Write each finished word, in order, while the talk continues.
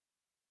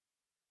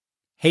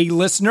Hey,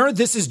 listener,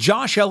 this is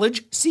Josh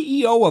Elledge,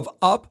 CEO of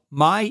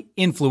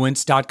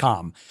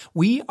UpMyInfluence.com.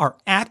 We are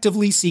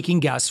actively seeking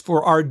guests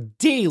for our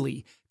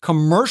daily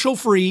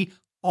commercial-free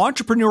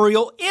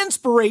entrepreneurial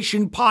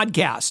inspiration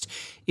podcast.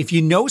 If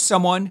you know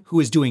someone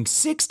who is doing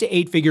 6 to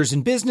 8 figures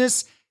in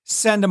business,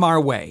 send them our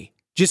way.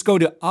 Just go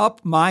to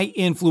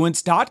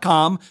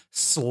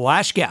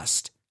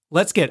UpMyInfluence.com/guest.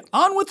 Let's get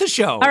on with the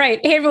show. All right.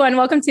 Hey, everyone.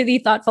 Welcome to The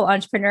Thoughtful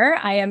Entrepreneur.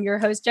 I am your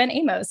host, Jen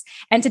Amos.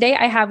 And today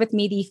I have with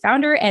me the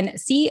founder and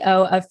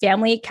CEO of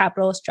Family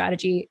Capital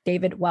Strategy,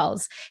 David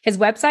Wells. His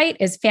website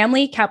is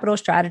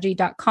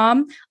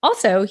familycapitalstrategy.com.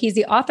 Also, he's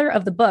the author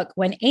of the book,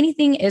 When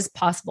Anything is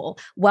Possible,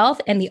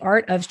 Wealth and the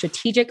Art of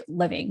Strategic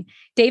Living.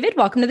 David,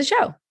 welcome to the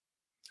show.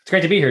 It's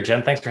great to be here,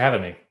 Jen. Thanks for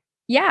having me.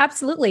 Yeah,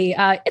 absolutely.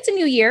 It's a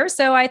new year,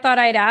 so I thought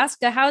I'd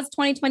ask, how's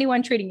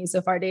 2021 treating you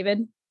so far,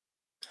 David?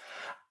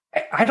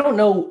 I don't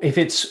know if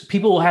it's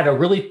people had a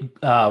really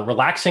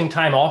relaxing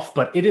time off,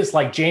 but it is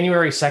like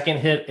January 2nd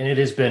hit and it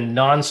has been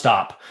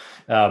nonstop.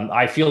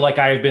 I feel like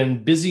I've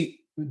been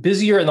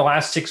busier in the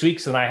last 6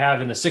 weeks than I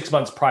have in the 6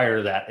 months prior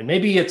to that. And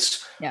maybe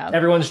it's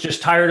everyone's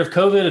just tired of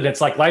COVID and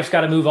it's like life's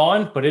got to move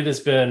on, but it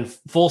has been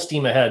full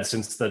steam ahead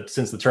since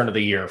the turn of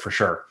the year for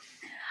sure.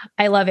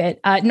 I love it.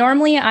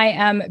 Normally, I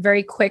am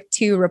very quick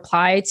to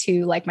reply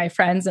to like my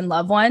friends and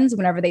loved ones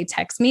whenever they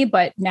text me.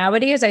 But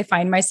nowadays, I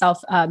find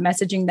myself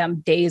messaging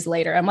them days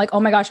later. I'm like, oh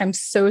my gosh, I'm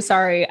so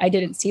sorry. I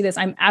didn't see this.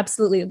 I'm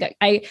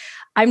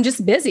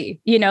just busy,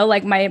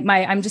 like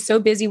I'm just so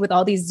busy with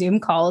all these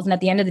Zoom calls. And at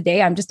the end of the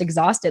day, I'm just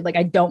exhausted. Like,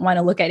 I don't want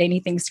to look at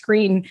anything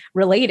screen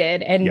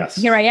related. And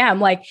Here I am,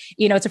 like,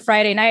 it's a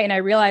Friday night and I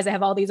realize I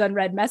have all these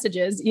unread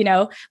messages,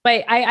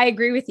 but I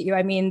agree with you.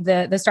 I mean,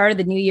 the start of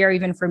the new year,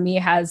 even for me,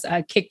 has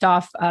kicked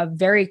off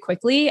very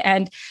quickly.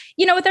 And,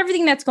 with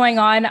everything that's going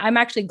on, I'm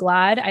actually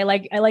glad. I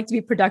like to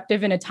be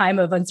productive in a time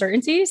of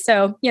uncertainty.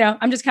 So,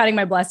 I'm just counting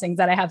my blessings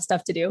that I have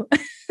stuff to do.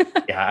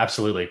 Yeah,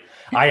 absolutely.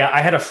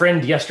 I had a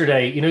friend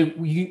yesterday,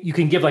 you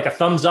can give like a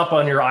thumbs up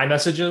on your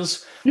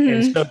iMessages. Mm-hmm.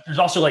 And so there's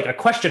also like a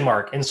question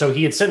mark. And so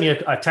he had sent me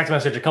a text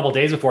message a couple of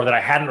days before that I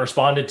hadn't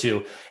responded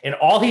to. And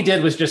all he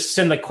did was just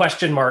send the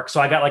question mark. So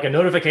I got like a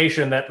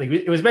notification that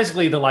it was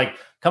basically the like,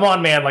 come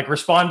on, man, like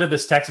respond to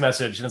this text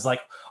message. And it's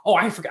like, oh,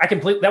 I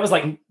completely, that was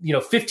like,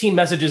 15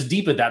 messages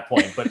deep at that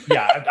point. But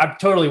yeah, I'm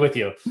totally with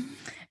you.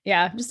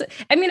 Yeah. It's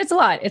a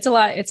lot. It's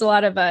a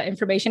lot of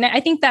information. I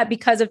think that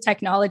because of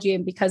technology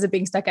and because of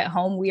being stuck at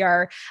home, we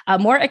are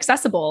more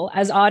accessible,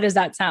 as odd as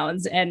that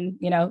sounds. And,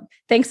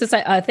 thanks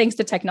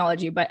to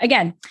technology. But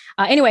again,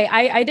 anyway,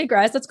 I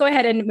digress. Let's go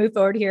ahead and move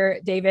forward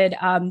here, David.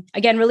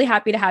 Again, really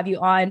happy to have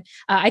you on.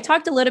 I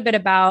talked a little bit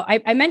about,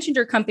 I mentioned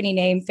your company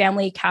name,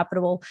 Family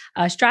Capital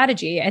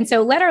Strategy. And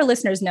so let our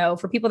listeners know,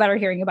 for people that are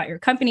hearing about your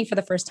company for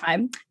the first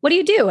time, what do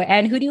you do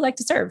and who do you like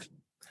to serve?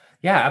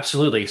 Yeah,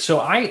 absolutely. So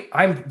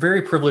I'm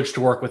very privileged to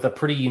work with a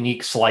pretty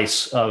unique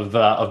slice of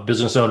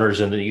business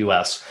owners in the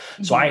U.S.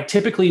 Mm-hmm. So I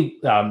typically,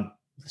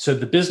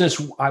 the business,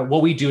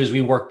 what we do is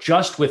we work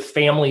just with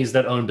families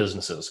that own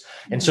businesses.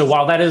 And so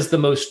while that is the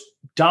most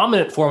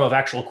dominant form of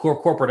actual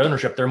corporate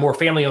ownership, there are more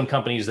family-owned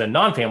companies than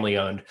non-family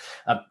owned.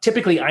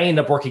 Typically, I end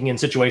up working in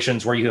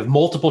situations where you have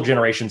multiple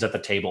generations at the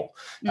table,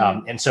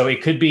 and so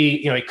it could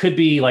be,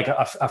 like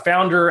a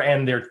founder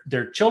and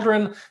their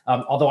children.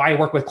 Although I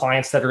work with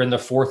clients that are in the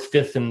 4th,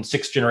 5th, and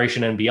 6th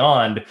generation and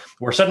beyond,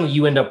 where suddenly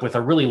you end up with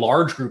a really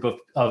large group of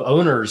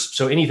owners.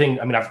 So anything,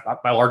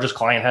 my largest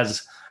client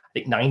has, I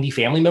think, 90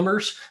 family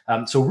members.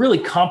 So really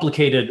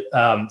complicated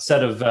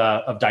set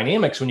of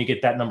dynamics when you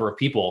get that number of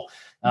people.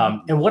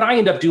 And what I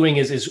end up doing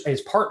is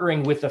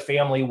partnering with the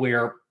family,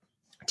 where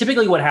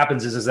typically what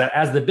happens is that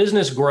as the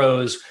business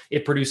grows,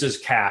 it produces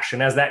cash.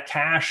 And as that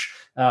cash,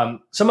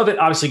 some of it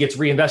obviously gets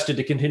reinvested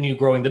to continue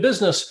growing the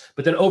business,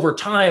 but then over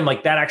time,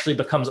 like that actually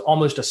becomes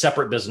almost a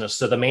separate business.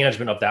 So the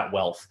management of that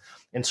wealth.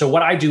 And so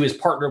what I do is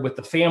partner with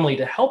the family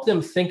to help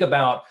them think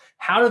about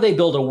how do they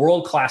build a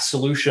world-class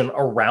solution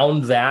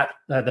around that,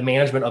 the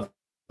management of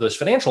those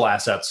financial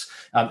assets.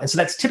 And so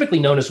that's typically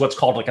known as what's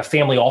called like a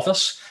family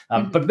office.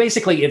 But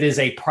basically it is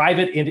a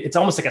private, it's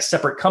almost like a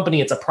separate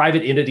company. It's a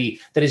private entity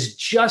that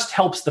just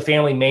helps the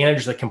family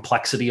manage the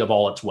complexity of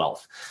all its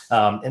wealth.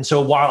 And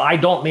so while I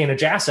don't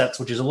manage assets,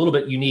 which is a little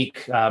bit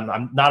unique,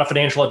 I'm not a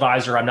financial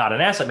advisor, I'm not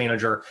an asset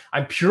manager,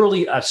 I'm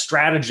purely a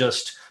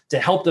strategist to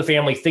help the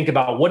family think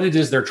about what it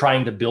is they're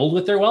trying to build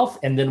with their wealth.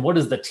 And then what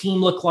does the team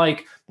look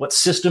like? What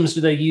systems do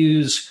they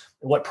use?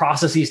 What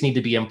processes need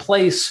to be in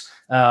place?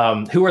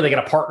 Who are they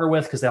going to partner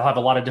with? Because they'll have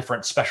a lot of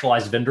different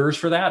specialized vendors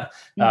for that.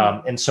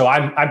 And so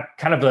I'm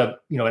kind of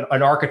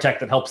an architect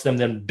that helps them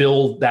then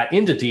build that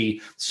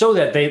entity so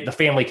that the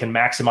family can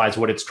maximize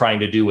what it's trying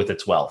to do with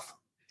its wealth.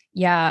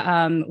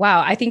 Yeah.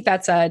 Wow. I think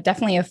that's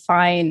definitely a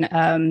fine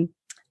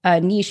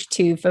niche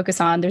to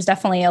focus on. There's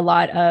definitely a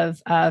lot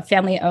of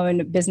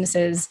family-owned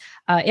businesses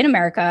in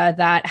America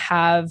that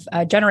have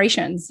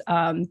generations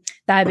that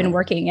have been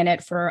working in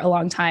it for a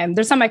long time.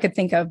 There's some I could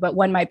think of, but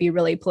one might be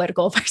really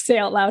political if I say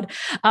out loud.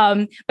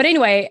 But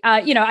anyway,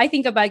 I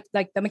think about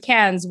like the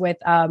McCanns with,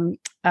 oh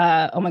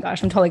my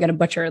gosh, I'm totally going to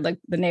butcher like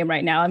the name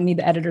right now. I need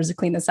the editors to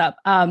clean this up.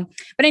 But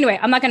anyway,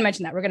 I'm not going to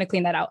mention that. We're going to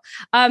clean that out.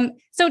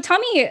 So tell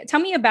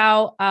me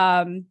about,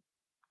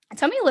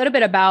 tell me a little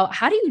bit about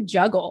how do you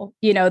juggle,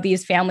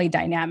 these family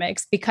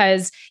dynamics?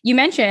 Because you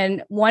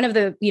mentioned one of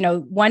the,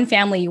 one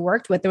family you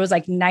worked with, there was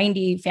like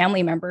 90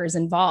 family members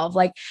involved.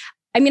 Like,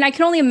 I mean, I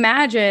can only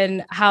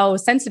imagine how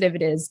sensitive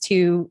it is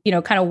to,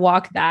 kind of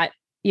walk that,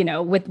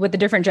 with the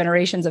different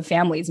generations of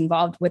families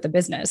involved with the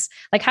business.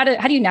 Like, how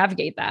do you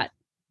navigate that?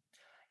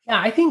 Yeah,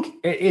 I think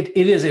it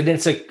is. And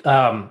it's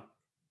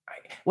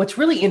what's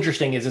really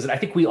interesting is that I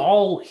think we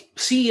all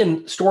see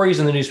in stories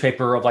in the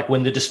newspaper of like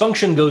when the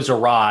dysfunction goes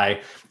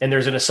awry and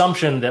there's an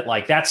assumption that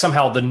like that's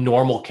somehow the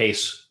normal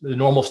case, the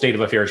normal state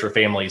of affairs for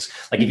families.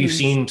 Like if you've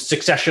seen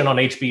Succession on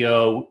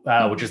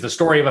HBO, which is the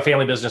story of a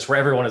family business where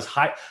everyone is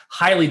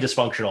highly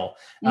dysfunctional.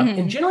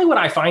 And generally what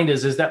I find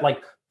is that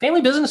like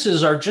family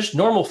businesses are just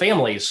normal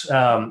families.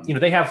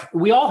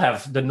 We all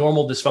have the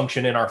normal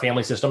dysfunction in our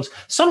family systems.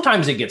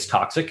 Sometimes it gets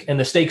toxic and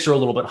the stakes are a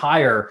little bit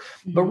higher,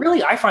 but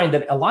really I find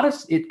that a lot of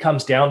it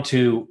comes down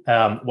to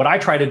what I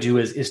try to do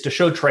is to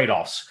show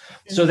trade-offs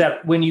so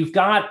that when you've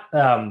got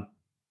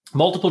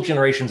multiple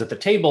generations at the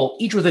table,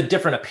 each with a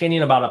different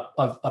opinion about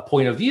a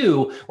point of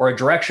view or a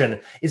direction,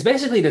 is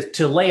basically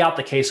to lay out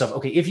the case of,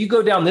 okay, if you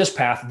go down this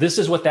path, this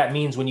is what that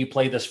means when you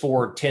play this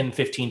forward 10,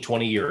 15,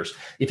 20 years.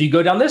 If you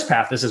go down this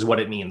path, this is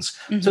what it means.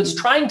 So it's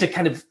trying to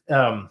kind of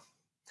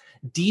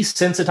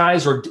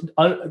desensitize or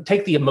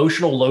take the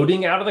emotional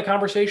loading out of the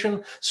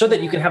conversation so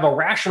that you can have a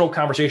rational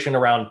conversation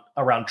around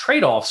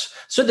trade-offs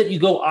so that you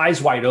go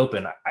eyes wide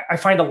open. I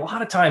find a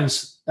lot of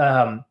times,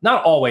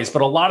 not always,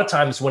 but a lot of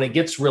times when it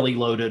gets really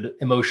loaded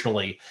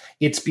emotionally,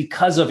 it's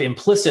because of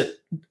implicit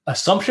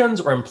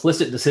assumptions or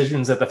implicit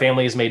decisions that the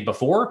family has made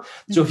before.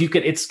 So if you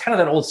could, it's kind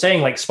of that old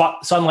saying, like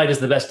sunlight is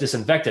the best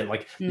disinfectant.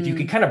 Like if you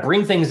could kind of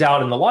bring things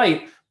out in the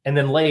light and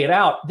then lay it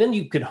out, then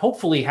you could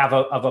hopefully have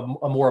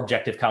a more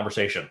objective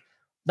conversation.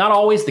 Not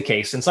always the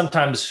case. And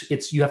sometimes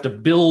you have to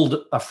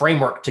build a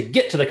framework to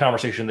get to the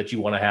conversation that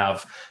you want to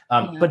have.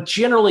 But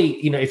generally,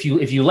 if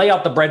you lay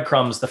out the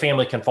breadcrumbs, the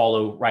family can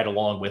follow right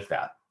along with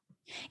that.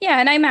 Yeah.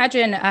 And I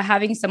imagine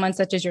having someone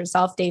such as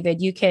yourself, David,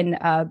 you can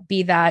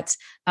be that,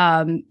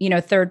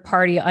 third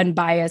party,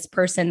 unbiased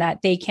person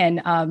that they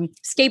can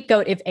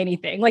scapegoat, if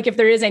anything. Like if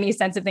there is any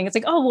sense of thing, it's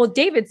like, oh, well,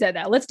 David said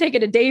that. Let's take it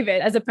to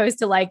David, as opposed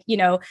to like,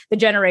 the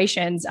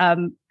generations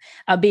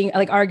being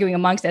like arguing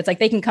amongst it. It's like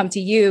they can come to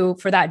you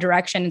for that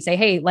direction and say,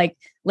 hey, like,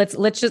 let's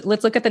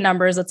look at the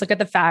numbers. Let's look at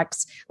the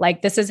facts.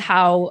 Like, this is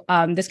how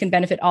this can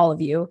benefit all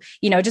of you.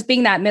 Just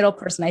being that middle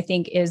person, I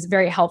think is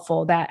very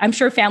helpful, that I'm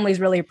sure families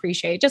really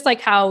appreciate. Just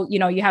like how,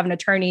 you have an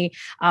attorney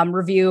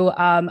review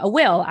a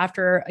will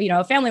after,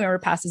 a family member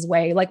passes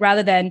away, like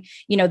rather than,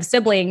 the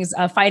siblings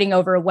fighting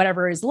over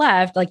whatever is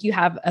left, like you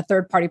have a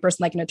third party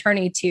person, like an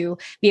attorney, to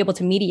be able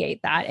to mediate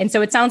that. And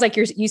so it sounds like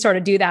you sort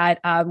of do that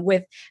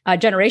with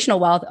generational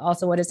wealth,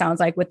 also what it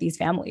sounds like with these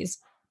families.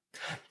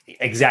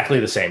 Exactly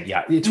the same.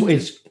 Yeah.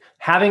 It's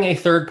having a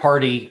third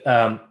party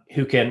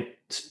who can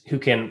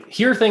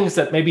hear things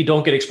that maybe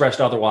don't get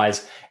expressed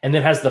otherwise, and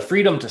then has the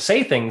freedom to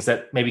say things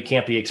that maybe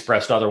can't be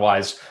expressed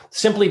otherwise,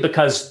 simply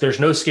because there's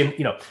no skin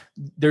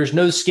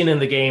in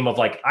the game of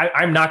like,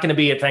 I'm not going to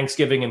be at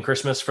Thanksgiving and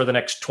Christmas for the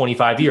next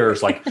 25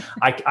 years. Like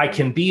I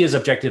can be as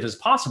objective as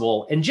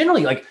possible. And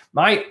generally, like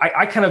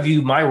I kind of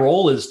view my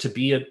role as to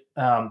be a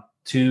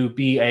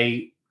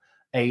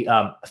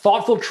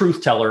thoughtful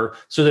truth teller,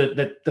 so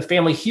that the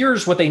family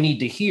hears what they need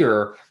to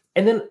hear,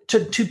 and then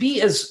to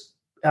be as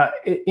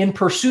in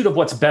pursuit of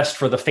what's best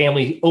for the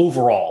family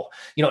overall.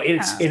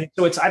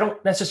 I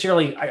don't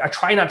necessarily, I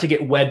try not to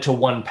get wed to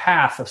one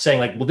path of saying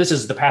like, well, this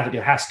is the path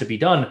that has to be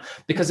done,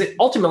 because it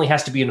ultimately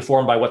has to be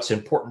informed by what's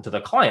important to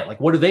the client. Like,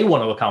 what do they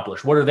want to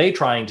accomplish? What are they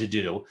trying to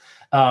do?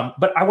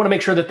 But I want to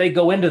make sure that they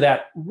go into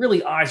that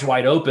really eyes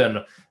wide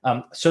open,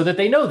 so that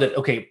they know that,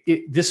 okay,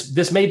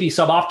 this may be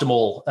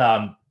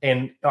suboptimal.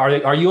 And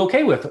are you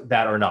okay with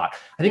that or not?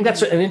 I think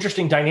that's an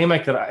interesting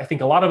dynamic that I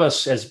think a lot of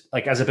us as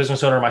a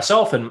business owner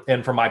myself,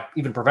 and from my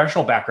even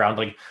professional background,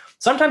 like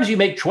sometimes you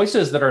make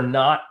choices that are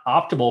not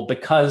optimal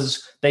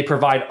because they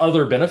provide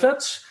other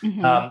benefits,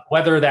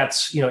 whether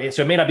that's, so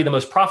it may not be the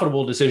most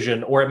profitable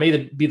decision, or it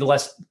may be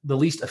the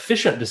least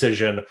efficient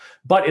decision,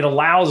 but it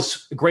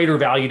allows greater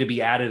value to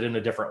be added in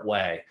a different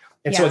way.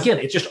 And so again,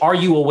 it's just, are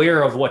you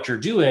aware of what you're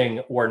doing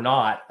or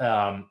not?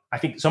 I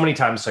think so many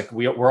times, like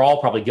we're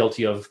all probably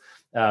guilty of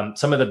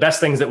some of the best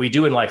things that we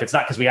do in life. It's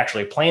not because we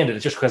actually planned it.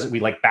 It's just because we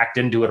like backed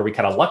into it, or we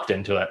kind of lucked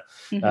into it,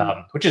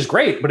 which is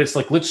great. But it's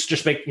like, let's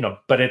just make,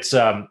 but it's,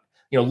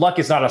 luck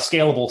is not a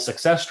scalable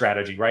success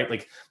strategy, right?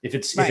 Like if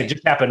it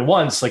just happened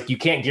once, like you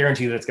can't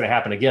guarantee that it's going to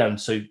happen again.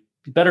 So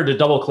better to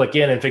double click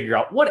in and figure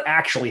out what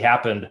actually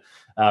happened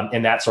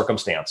in that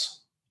circumstance.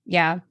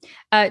 Yeah.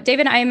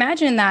 David, I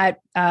imagine that,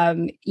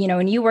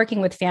 when you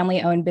working with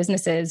family owned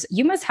businesses,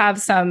 you must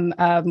have some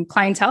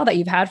clientele that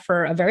you've had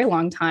for a very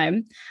long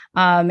time,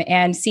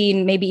 and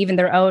seen maybe even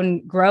their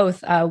own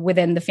growth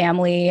within the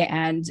family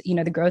and,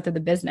 the growth of the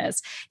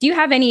business. Do you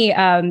have any,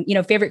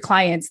 favorite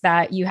clients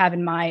that you have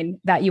in mind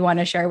that you want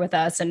to share with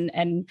us,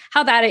 and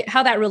how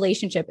that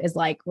relationship is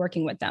like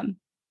working with them?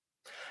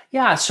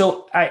 Yeah.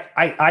 So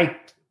I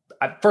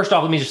first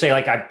off, let me just say,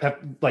 I have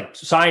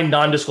signed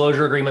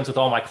non-disclosure agreements with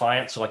all my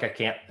clients. So I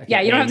can't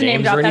you don't have to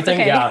name drop. That's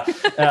okay.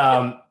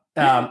 Yeah.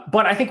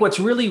 But I think what's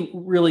really,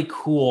 really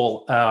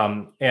cool,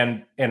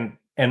 and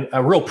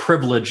a real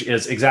privilege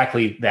is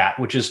exactly that,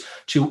 which is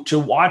to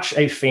watch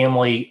a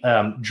family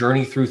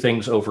journey through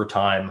things over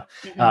time.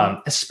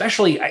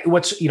 Especially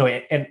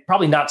and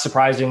probably not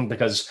surprising,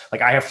 because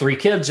I have 3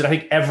 kids, and I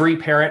think every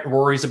parent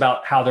worries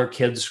about how their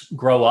kids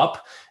grow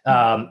up.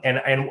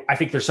 And I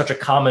think there's such a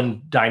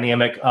common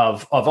dynamic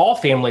of all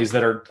families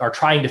that are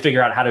trying to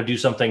figure out how to do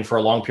something for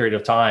a long period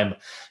of time,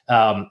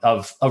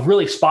 of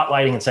really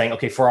spotlighting and saying,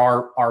 okay, for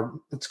our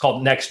it's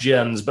called next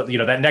gens, but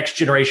that next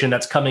generation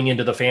that's coming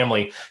into the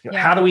family,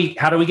 how do we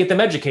get them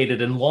educated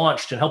and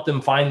launched and help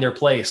them find their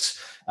place?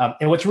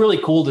 And what's really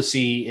cool to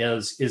see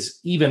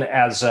is even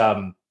as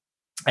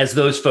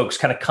those folks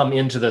kind of come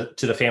into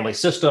the family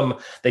system,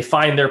 they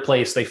find their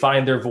place, they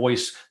find their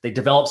voice, they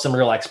develop some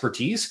real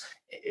expertise.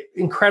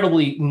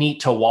 Incredibly neat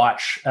to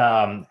watch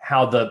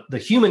how the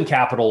human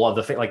capital of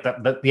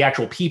the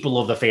actual people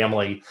of the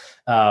family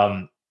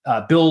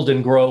build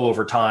and grow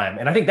over time.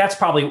 And I think that's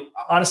probably,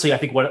 honestly, I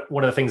think one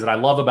of the things that I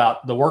love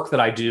about the work that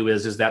I do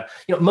is that,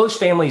 most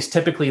families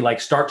typically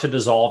start to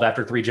dissolve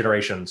after 3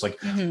 generations.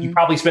 You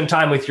probably spend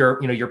time with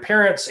your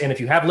parents. And if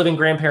you have living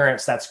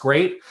grandparents, that's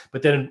great.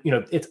 But then,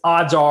 it's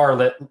odds are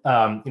that,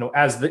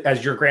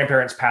 as your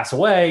grandparents pass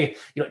away,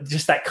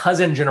 just that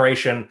cousin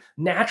generation,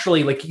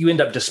 naturally, you end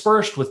up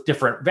dispersed with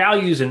different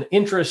values and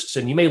interests,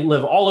 and you may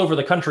live all over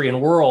the country and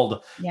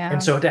world. Yeah.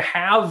 And so to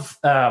have,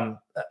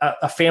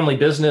 a family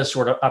business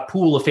or a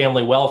pool of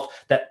family wealth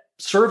that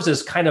serves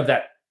as kind of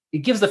that, it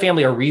gives the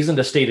family a reason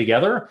to stay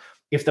together.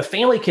 If the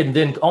family can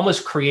then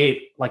almost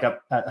create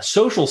a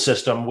social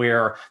system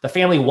where the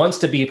family wants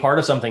to be part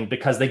of something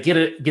because they get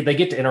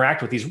to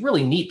interact with these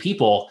really neat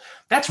people,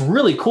 that's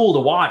really cool to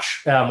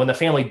watch when the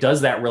family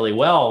does that really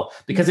well,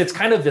 because it's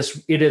kind of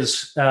this,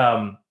 it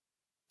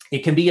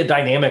can be a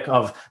dynamic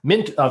of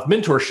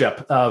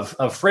mentorship,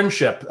 of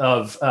friendship,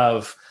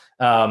 of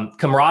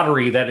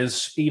camaraderie that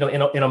is, in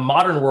a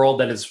modern world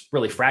that is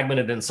really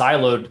fragmented and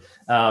siloed.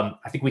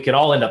 I think we can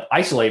all end up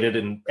isolated,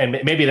 and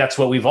maybe that's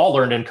what we've all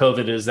learned in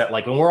COVID, is that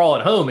when we're all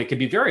at home, it can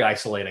be very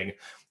isolating.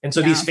 And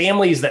so these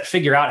families that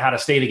figure out how to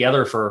stay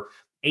together for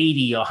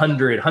 80,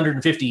 100,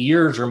 150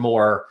 years or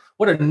more,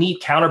 what a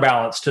neat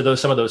counterbalance to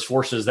some of those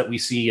forces that we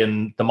see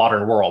in the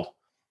modern world.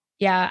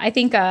 Yeah, I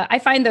think I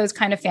find those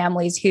kind of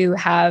families who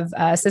have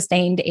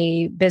sustained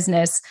a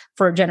business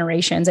for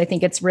generations, I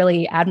think it's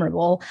really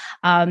admirable.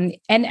 And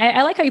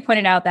I like how you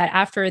pointed out that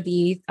after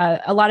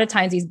a lot of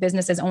times these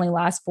businesses only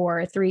last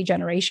for 3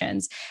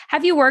 generations.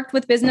 Have you worked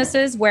with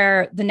businesses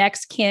where the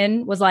next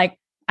kin was like,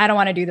 I don't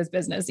want to do this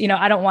business.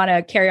 I don't want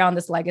to carry on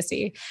this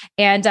legacy.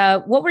 And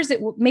what was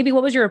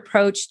your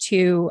approach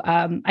to,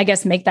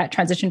 make that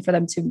transition for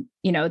them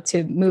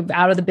to move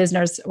out of the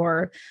business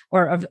or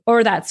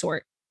that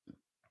sort?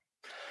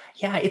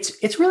 Yeah,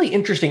 it's really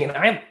interesting.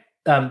 And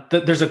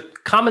there's a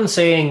common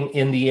saying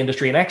in the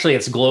industry, and actually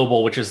it's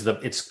global, which is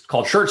it's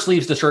called shirt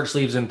sleeves to shirt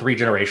sleeves in 3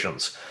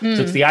 generations. So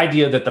it's the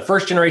idea that the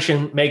first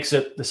generation makes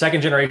it, the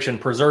second generation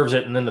preserves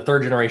it, and then the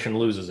third generation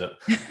loses it.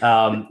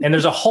 And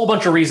there's a whole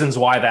bunch of reasons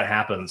why that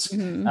happens.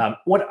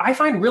 What I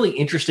find really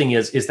interesting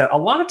is that a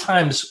lot of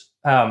times,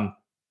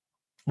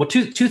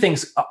 two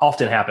things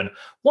often happen.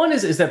 One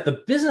is that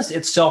the business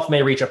itself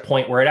may reach a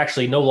point where it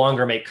actually no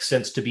longer makes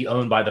sense to be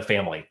owned by the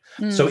family.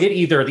 So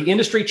either the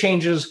industry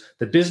changes,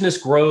 the business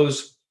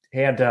grows,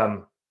 and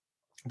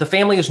the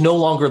family is no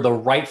longer the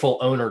rightful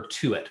owner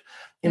to it.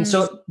 And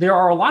so there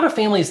are a lot of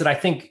families that I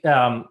think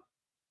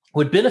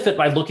would benefit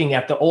by looking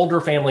at the older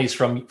families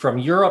from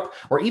Europe,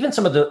 or even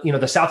some of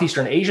the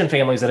Southeastern Asian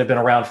families that have been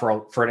around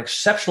for an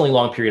exceptionally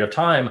long period of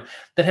time,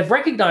 that have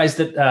recognized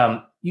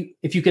that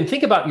if you can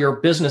think about your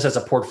business as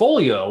a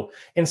portfolio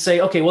and say,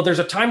 okay, well, there's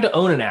a time to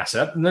own an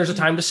asset and there's a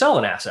time to sell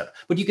an asset,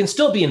 but you can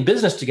still be in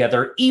business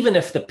together even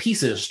if the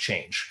pieces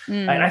change.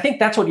 And I think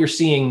that's what you're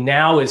seeing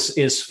now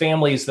is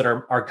families that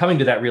are coming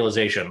to that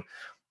realization.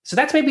 So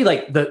that's maybe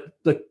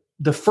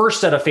the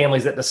first set of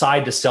families that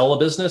decide to sell a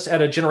business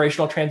at a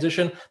generational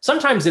transition.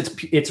 Sometimes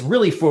it's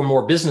really for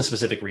more business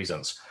specific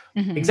reasons.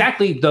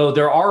 Exactly, though,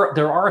 there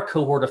are a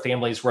cohort of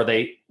families where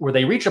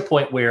they reach a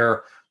point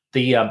where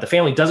the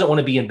family doesn't want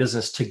to be in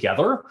business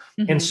together,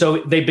 and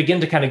so they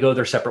begin to kind of go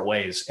their separate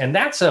ways. And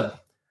it's a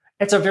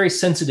very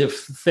sensitive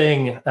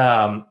thing.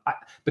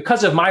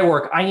 Because of my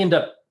work, I end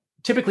up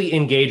typically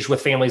engaged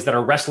with families that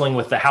are wrestling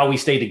with the how we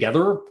stay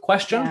together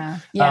question.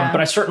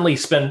 But I certainly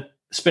spend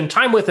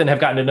time with and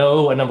have gotten to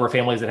know a number of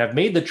families that have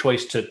made the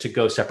choice to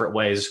go separate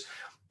ways.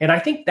 And I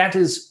think that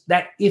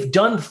if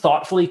done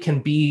thoughtfully can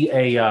be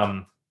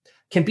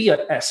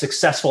a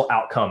successful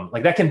outcome.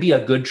 Like that can be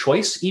a good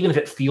choice, even if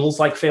it feels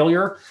like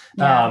failure.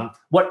 Yeah.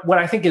 What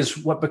I think is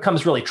what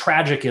becomes really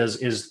tragic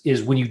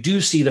is when you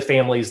do see the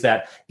families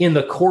that in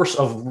the course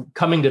of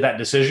coming to that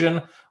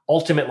decision,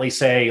 ultimately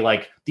say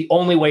like, the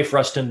only way for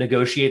us to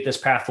negotiate this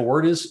path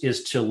forward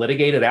is to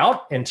litigate it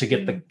out and to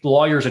get the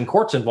lawyers and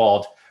courts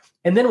involved.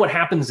 And then what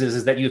happens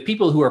is that you have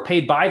people who are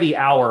paid by the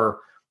hour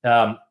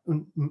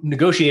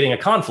negotiating a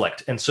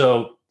conflict. And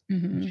so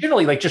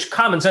generally, like just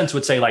common sense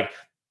would say like,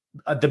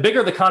 the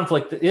bigger the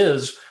conflict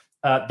is,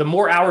 the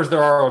more hours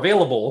there are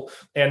available,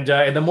 and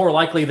the more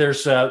likely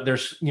there's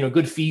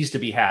good fees to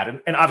be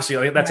had. And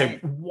obviously that's a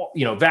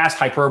vast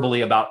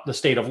hyperbole about the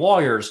state of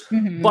lawyers.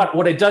 But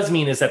what it does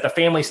mean is that the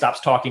family stops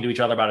talking to each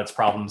other about its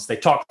problems. They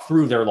talk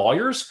through their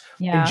lawyers.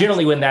 And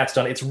generally when that's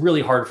done, it's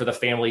really hard for the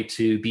family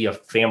to be a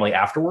family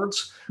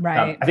afterwards.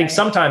 I think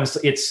sometimes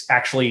it's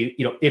actually,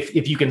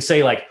 if you can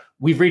say like,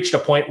 we've reached a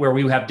point where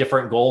we have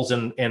different goals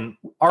and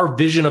our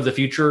vision of the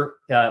future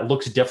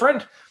looks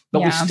different,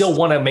 but we still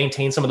want to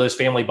maintain some of those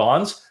family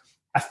bonds.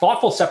 A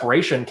thoughtful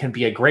separation can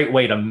be a great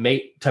way to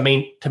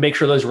make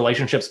sure those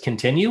relationships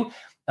continue,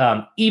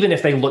 even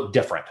if they look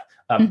different,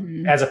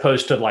 as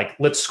opposed to like,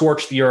 let's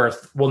scorch the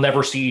earth. We'll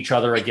never see each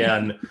other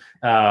again.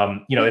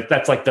 If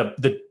that's like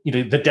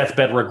the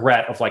deathbed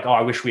regret of like, oh,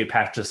 I wish we had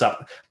patched this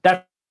up.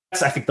 That's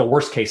I think the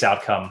worst case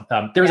outcome.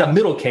 There's a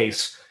middle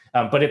case,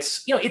 but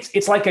it's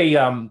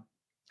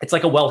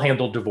like a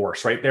well-handled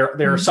divorce, right?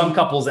 There are some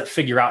couples that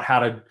figure out how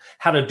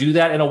to do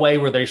that in a way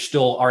where they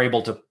still are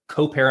able to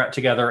co-parent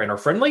together and are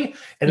friendly.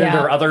 And then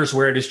there are others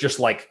where it is just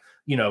like,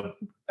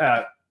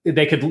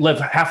 they could live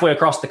halfway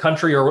across the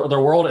country or the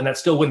world and that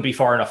still wouldn't be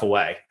far enough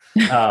away.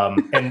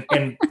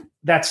 And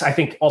that's, I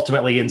think,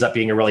 ultimately ends up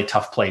being a really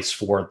tough place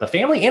for the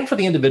family and for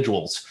the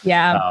individuals.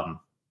 Yeah.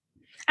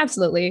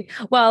 Absolutely.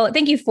 Well,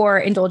 thank you for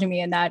indulging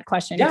me in that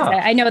question. Yeah.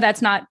 I know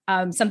that's not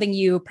something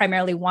you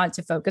primarily want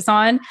to focus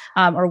on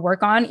or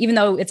work on, even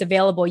though it's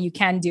available, you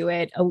can do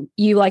it.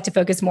 You like to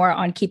focus more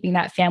on keeping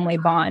that family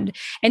bond.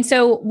 And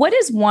so what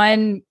is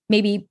one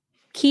maybe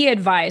key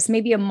advice,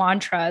 maybe a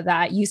mantra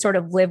that you sort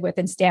of live with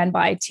and stand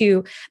by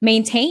to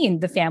maintain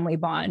the family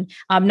bond,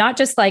 not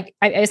just like,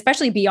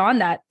 especially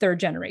beyond that third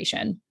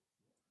generation?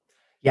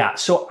 Yeah.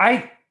 So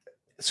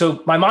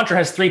my mantra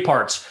has 3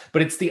 parts,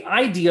 but it's the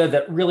idea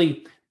that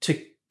really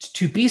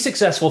to be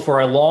successful for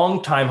a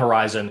long time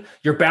horizon,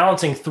 you're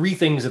balancing 3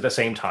 things at the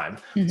same time.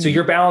 So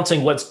you're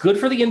balancing what's good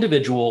for the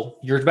individual,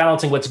 you're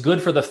balancing what's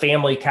good for the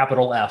family,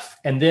 capital F,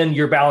 and then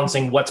you're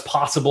balancing what's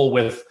possible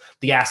with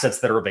the assets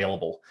that are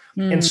available.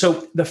 And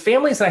so the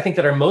families that I think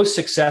that are most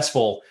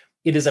successful,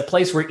 it is a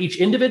place where each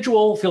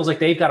individual feels like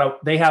they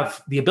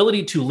have the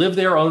ability to live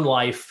their own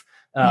life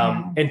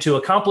and to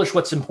accomplish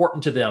what's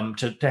important to them,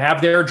 to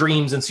have their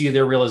dreams and see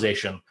their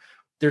realization.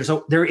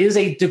 There is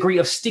a degree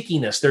of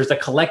stickiness. There's a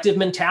collective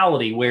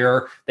mentality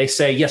where they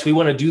say, yes, we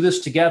want to do this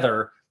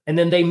together. And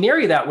then they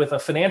marry that with a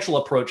financial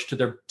approach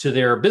to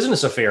their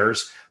business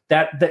affairs,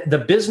 that the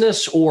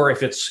business, or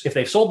if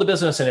they've sold the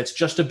business and it's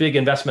just a big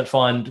investment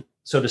fund,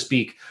 so to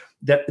speak,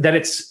 that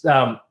it's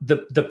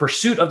the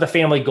pursuit of the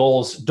family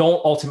goals don't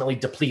ultimately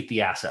deplete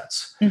the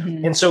assets.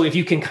 And so if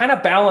you can kind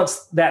of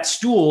balance that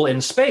stool in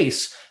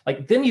space,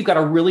 like then you've got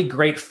a really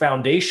great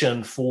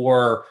foundation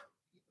for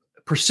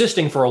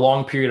persisting for a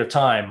long period of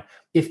time.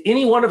 If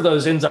any one of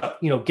those ends up,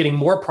 getting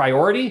more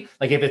priority,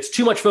 like if it's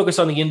too much focus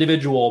on the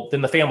individual,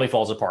 then the family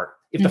falls apart.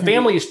 If the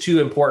family is too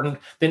important,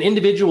 then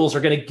individuals are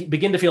going to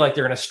begin to feel like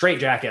they're in a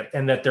straitjacket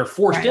and that they're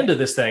forced into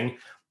this thing.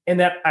 And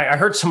that I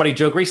heard somebody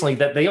joke recently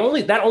that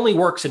that only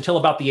works until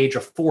about the age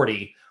of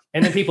 40.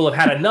 And then people have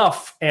had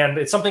enough, and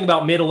it's something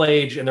about middle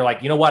age, and they're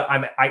like, you know what,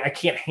 I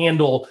can't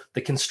handle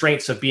the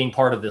constraints of being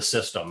part of this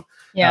system.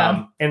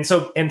 Yeah. And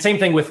same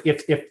thing with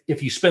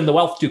if you spend the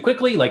wealth too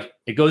quickly, like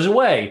it goes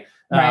away.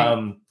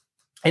 Right.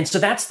 And so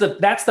that's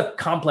the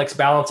complex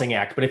balancing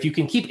act. But if you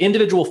can keep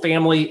individual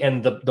family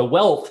and the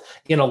wealth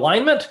in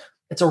alignment,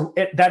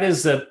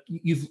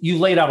 you've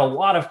laid out a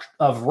lot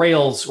of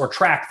rails or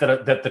track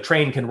that the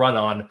train can run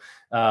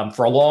on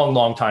for a long,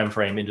 long time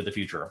frame into the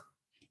future.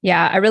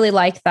 Yeah, I really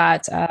like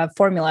that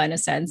formula in a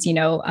sense,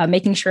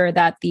 making sure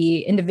that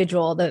the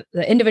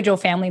individual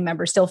family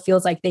member still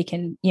feels like they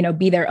can,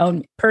 be their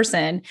own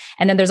person.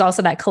 And then there's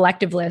also that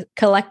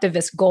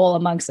collectivist goal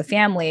amongst the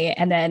family,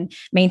 and then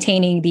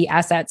maintaining the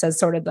assets as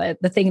sort of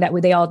the thing that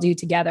they all do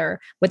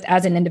together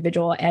as an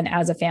individual and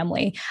as a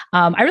family.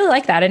 I really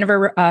like that. I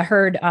never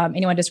heard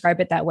anyone describe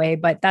it that way,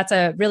 but that's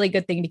a really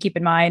good thing to keep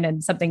in mind,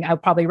 and something I'll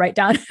probably write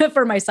down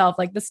for myself.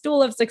 Like the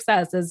stool of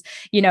success is,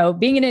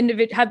 being an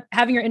individual,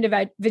 having your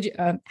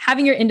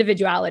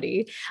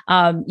individuality,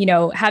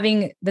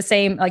 having the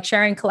same, like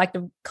sharing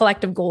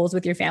collective goals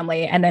with your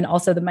family, and then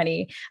also the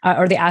money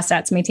or the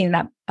assets, maintaining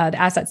that the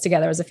assets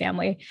together as a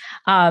family.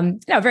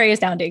 Very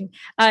astounding.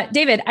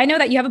 David, I know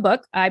that you have a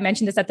book. I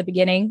mentioned this at the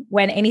beginning,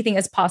 When Anything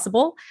is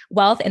Possible: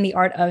 Wealth and the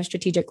Art of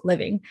Strategic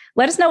Living.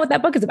 Let us know what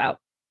that book is about.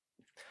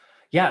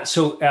 Yeah.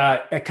 So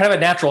kind of a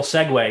natural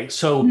segue.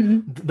 So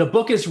the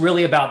book is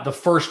really about the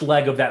first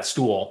leg of that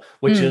stool,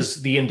 which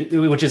is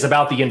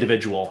about the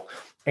individual.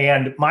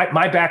 And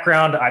my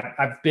background,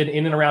 I've been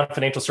in and around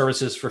financial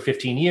services for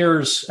 15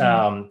 years,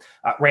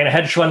 ran a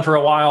hedge fund for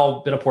a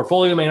while, been a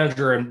portfolio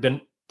manager, and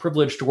been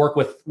privileged to work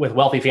with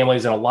wealthy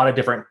families in a lot of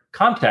different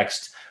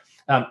contexts.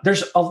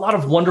 There's a lot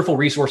of wonderful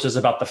resources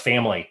about the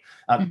family.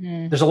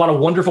 There's a lot of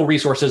wonderful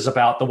resources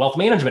about the wealth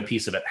management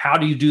piece of it. How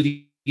do you do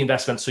the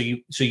investments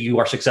so you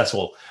are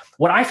successful?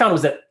 What I found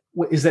was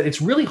that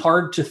it's really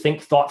hard to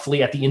think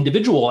thoughtfully at the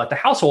individual, at the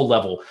household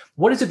level.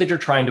 What is it that you're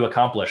trying to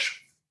accomplish?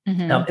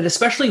 And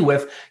especially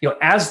with,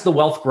 as the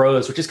wealth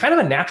grows, which is kind of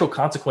a natural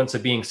consequence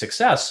of being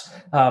success.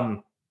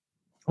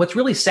 What's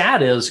really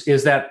sad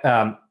is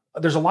that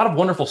there's a lot of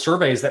wonderful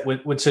surveys that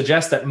would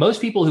suggest that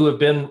most people who have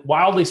been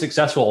wildly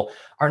successful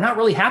are not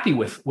really happy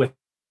with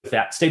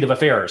that state of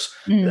affairs.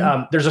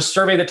 There's a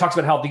survey that talks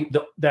about how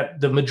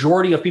the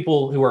majority of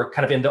people who are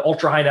kind of in the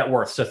ultra high net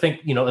worth, so think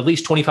at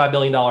least $25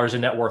 million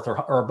in net worth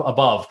or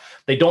above,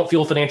 they don't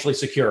feel financially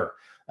secure.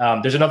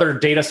 There's another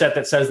data set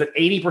that says that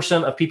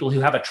 80% of people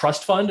who have a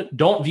trust fund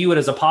don't view it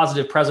as a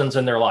positive presence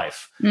in their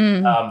life.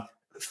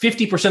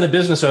 50% of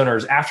business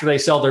owners, after they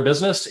sell their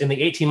business, in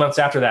the 18 months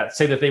after that,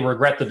 say that they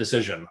regret the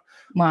decision.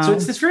 Wow. So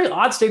it's this very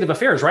odd state of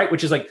affairs, right?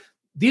 Which is like,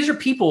 these are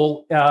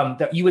people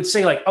that you would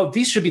say like, oh,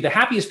 these should be the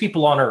happiest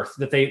people on earth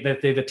that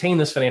they've attained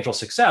this financial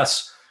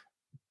success.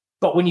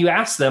 But when you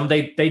ask them,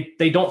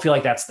 they don't feel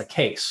like that's the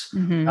case.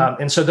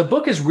 And so the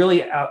book is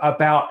really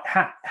about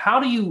how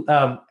do you,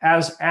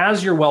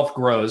 as your wealth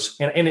grows,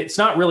 and it's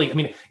not really,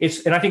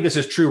 and I think this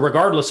is true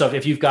regardless of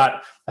if you've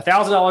got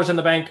 $1,000 in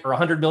the bank or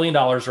 $100 million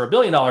or $1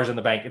 billion in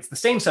the bank. It's the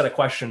same set of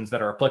questions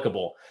that are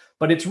applicable.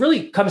 But it's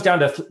really comes down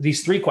to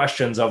these three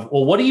questions of,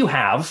 well, what do you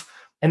have?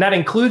 And that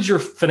includes your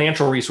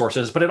financial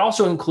resources, but it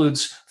also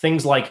includes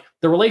things like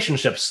the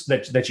relationships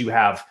that you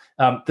have,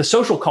 the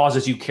social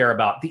causes you care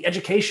about, the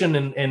education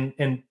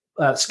and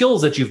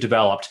skills that you've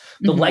developed,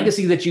 the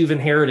legacy that you've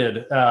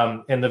inherited,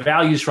 and the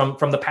values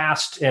from the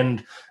past,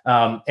 and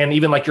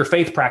even like your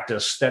faith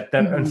practice that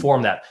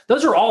inform that.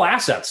 Those are all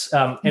assets,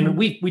 and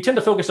we tend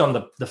to focus on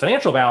the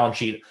financial balance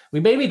sheet.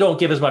 We maybe don't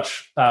give as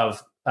much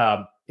of.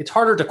 It's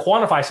harder to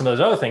quantify some of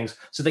those other things,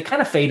 so they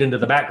kind of fade into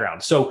the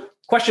background. So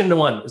question number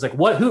one is like,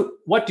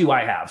 what do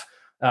I have?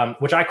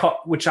 Which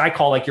I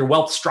call like your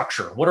wealth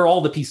structure. What are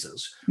all the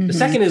pieces? The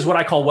second is what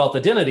I call wealth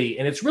identity.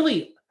 And it's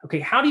really, okay,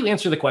 how do you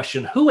answer the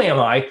question, who am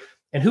I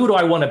and who do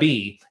I want to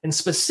be? And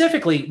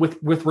specifically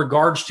with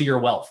regards to your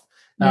wealth.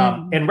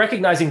 And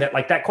recognizing that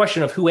like that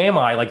question of who am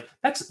I, like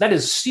that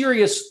is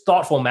serious,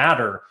 thoughtful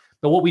matter.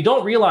 But what we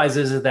don't realize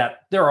is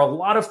that there are a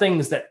lot of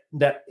things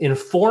that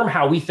inform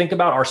how we think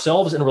about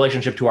ourselves in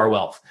relationship to our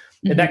wealth.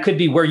 And that could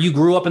be where you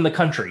grew up in the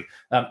country.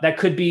 That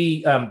could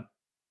be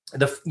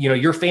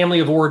your family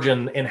of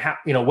origin and how,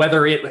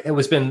 whether it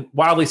was been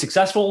wildly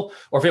successful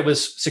or if it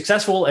was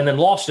successful and then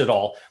lost it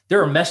all.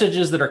 There are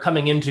messages that are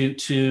coming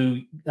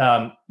into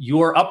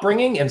your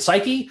upbringing and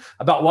psyche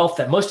about wealth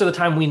that most of the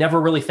time we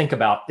never really think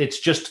about. It's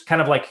just kind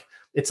of like,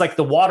 it's like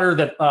the water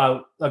that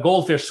a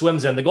goldfish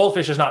swims in. The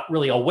goldfish is not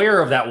really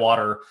aware of that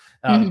water,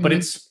 but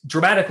it's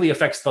dramatically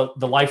affects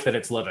the life that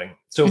it's living.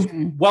 So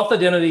wealth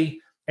identity.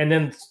 And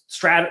then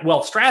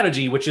wealth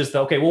strategy, which is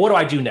what do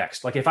I do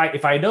next? Like if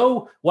I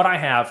know what I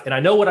have and I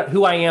know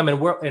who I am and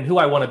who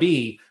I want to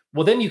be,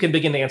 well, then you can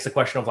begin to answer the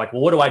question of like,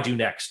 well, what do I do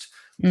next?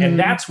 And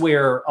that's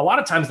where a lot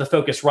of times the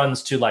focus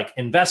runs to like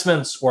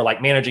investments or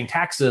like managing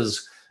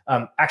taxes.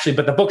 But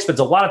the book spends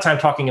a lot of time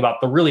talking about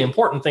the really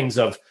important things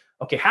of,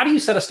 okay, how do you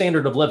set a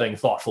standard of living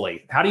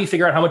thoughtfully? How do you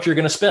figure out how much you're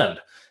going to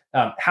spend?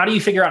 How do you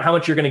figure out how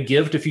much you're going to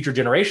give to future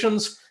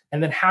generations?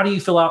 And then how do you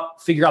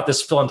figure out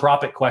this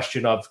philanthropic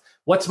question of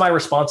what's my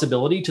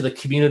responsibility to the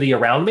community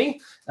around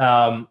me?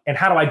 And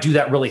how do I do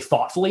that really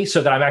thoughtfully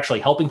so that I'm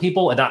actually helping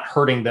people and not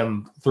hurting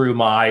them through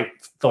my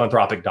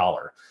philanthropic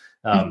dollar?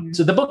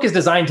 So the book is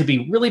designed to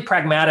be really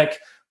pragmatic.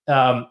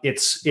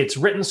 It's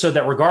written so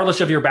that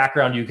regardless of your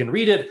background, you can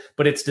read it,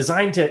 but it's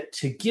designed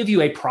to give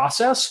you a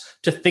process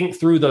to think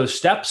through those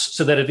steps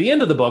so that at the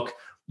end of the book,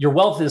 your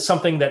wealth is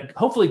something that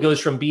hopefully goes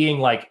from being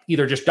like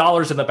either just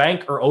dollars in the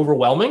bank or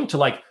overwhelming to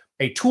like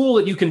a tool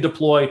that you can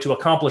deploy to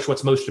accomplish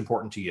what's most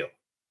important to you.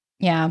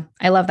 Yeah,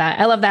 I love that.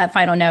 I love that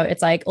final note.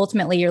 It's like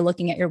ultimately you're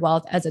looking at your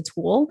wealth as a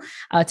tool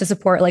to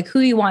support like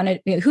who do you want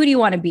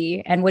to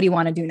be and what do you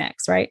want to do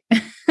next, right?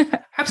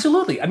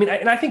 Absolutely.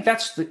 And I think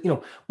that's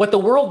what the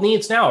world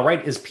needs now,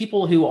 right? Is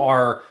people who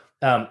are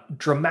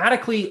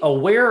dramatically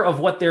aware of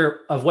what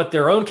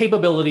their own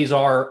capabilities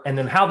are, and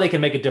then how they can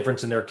make a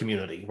difference in their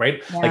community,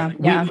 right?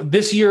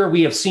 This year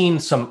we have seen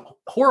some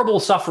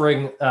horrible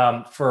suffering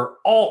for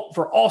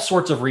all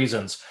sorts of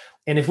reasons.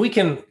 And if we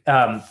can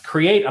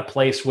create a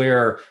place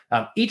where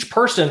each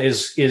person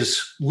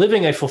is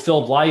living a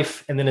fulfilled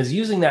life and then is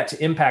using that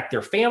to impact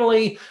their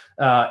family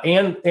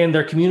and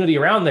their community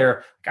around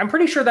there, I'm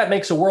pretty sure that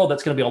makes a world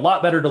that's going to be a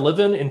lot better to live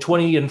in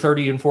 20 and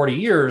 30 and 40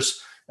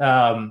 years.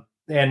 And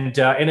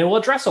it will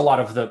address a lot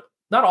of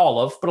not all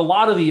of, but a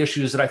lot of the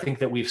issues that I think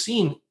that we've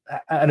seen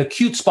an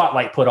acute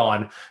spotlight put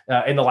on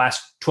in the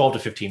last 12 to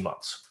 15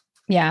 months.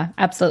 Yeah,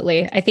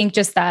 absolutely. I think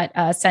just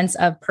that sense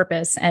of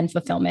purpose and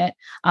fulfillment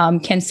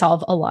can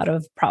solve a lot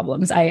of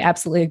problems. I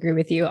absolutely agree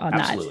with you on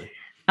that.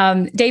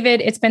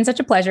 David, it's been such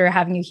a pleasure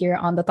having you here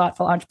on The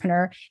Thoughtful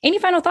Entrepreneur. Any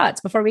final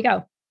thoughts before we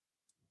go?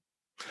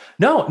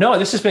 No,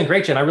 this has been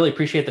great, Jen. I really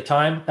appreciate the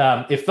time.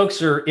 If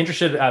folks are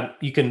interested,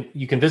 you can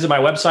visit my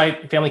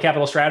website,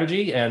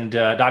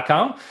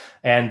 familycapitalstrategy.com.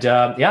 And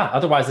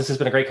otherwise, this has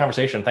been a great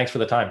conversation. Thanks for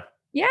the time.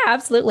 Yeah,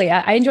 absolutely.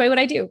 I enjoy what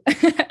I do.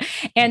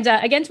 And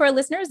again, to our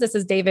listeners, this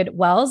is David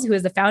Wells, who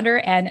is the founder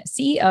and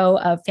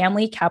CEO of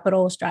Family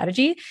Capital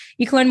Strategy.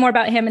 You can learn more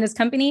about him and his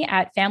company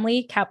at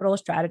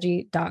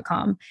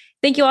familycapitalstrategy.com.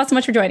 Thank you all so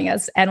much for joining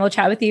us, and we'll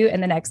chat with you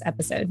in the next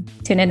episode.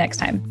 Tune in next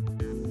time.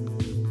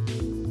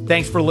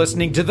 Thanks for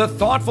listening to The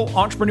Thoughtful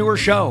Entrepreneur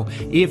Show.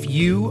 If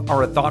you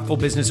are a thoughtful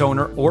business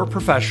owner or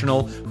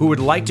professional who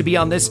would like to be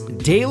on this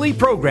daily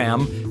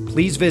program,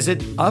 please visit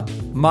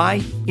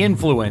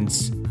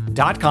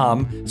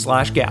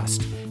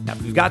upmyinfluence.com/guest. Now,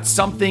 if you've got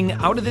something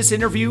out of this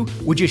interview,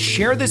 would you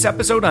share this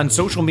episode on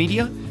social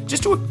media?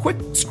 Just do a quick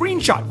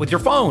screenshot with your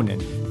phone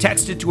and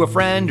text it to a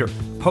friend or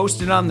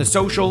post it on the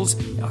socials.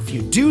 Now, if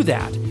you do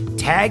that,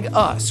 tag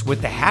us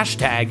with the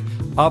hashtag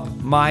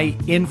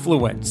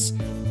UpMyInfluence.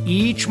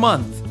 Each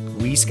month,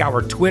 we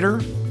scour Twitter,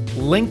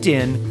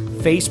 LinkedIn,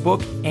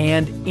 Facebook,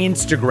 and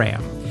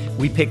Instagram.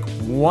 We pick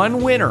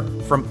one winner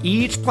from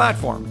each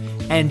platform,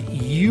 and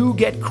you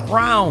get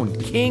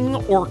crowned king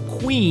or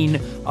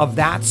queen of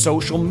that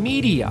social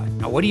media.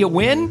 Now, what do you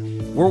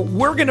win?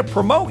 We're going to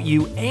promote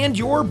you and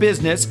your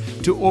business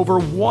to over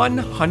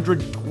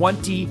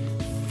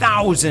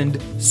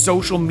 120,000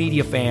 social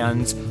media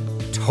fans,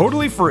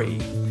 totally free.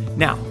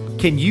 Now,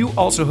 can you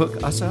also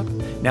hook us up?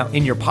 Now,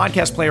 in your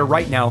podcast player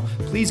right now,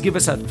 please give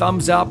us a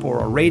thumbs up or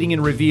a rating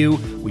and review.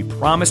 We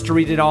promise to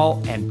read it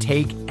all and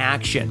take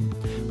action.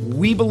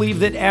 We believe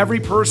that every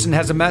person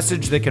has a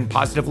message that can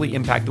positively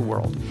impact the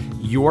world.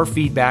 Your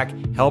feedback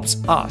helps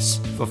us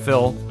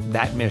fulfill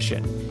that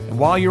mission. And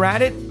while you're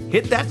at it,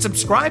 hit that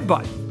subscribe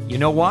button. You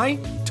know why?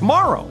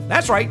 Tomorrow,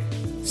 that's right,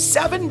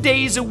 7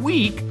 days a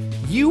week,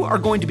 you are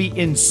going to be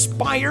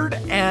inspired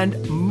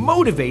and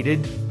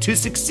motivated to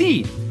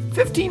succeed.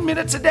 15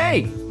 minutes a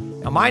day.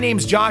 Now, my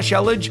name's Josh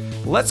Elledge.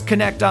 Let's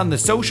connect on the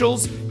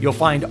socials. You'll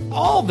find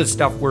all the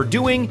stuff we're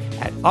doing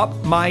at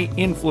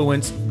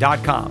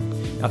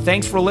upmyinfluence.com. Now,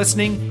 thanks for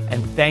listening,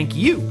 and thank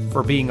you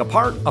for being a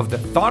part of the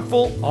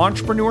Thoughtful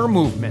Entrepreneur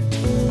Movement.